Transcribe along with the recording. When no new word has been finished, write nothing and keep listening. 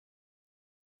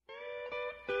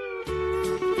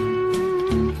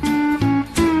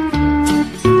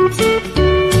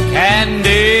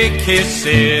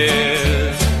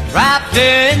kisses wrapped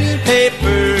in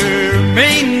paper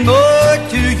mean more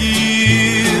to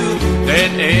you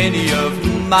than any of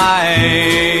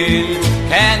mine.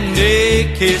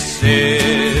 Candy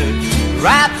kisses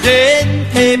wrapped in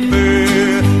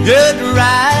paper, you'd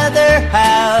rather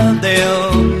have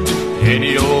them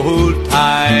any old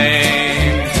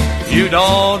time. You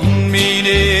don't mean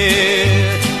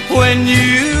it when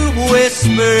you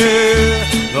whisper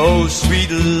those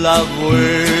sweet love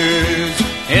words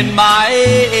in my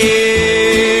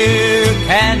ear.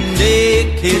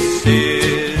 Candy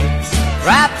kisses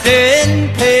wrapped in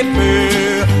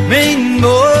paper mean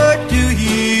more to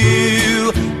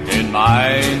you than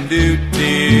mine do,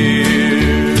 dear.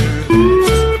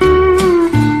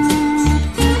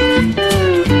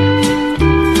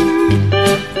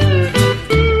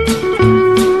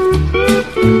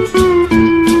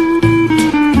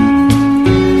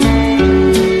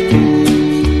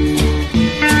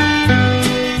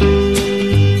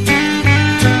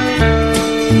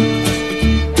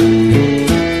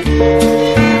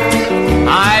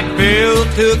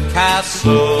 A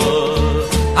castle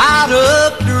out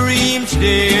of dreams,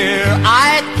 dear.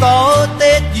 I thought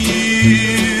that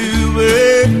you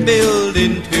were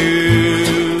building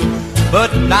too,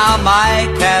 but now my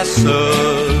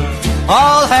castles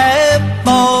all have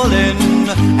fallen,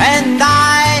 and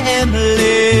I am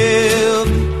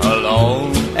left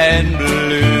alone and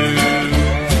blue.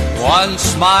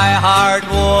 Once my heart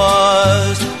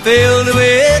was filled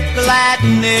with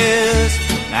gladness,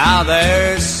 now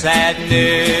there's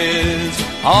sadness,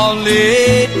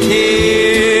 only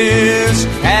tears.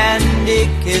 Candy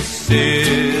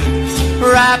kisses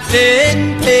wrapped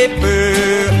in paper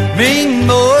mean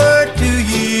more to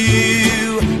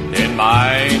you than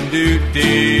mine do,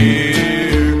 dear.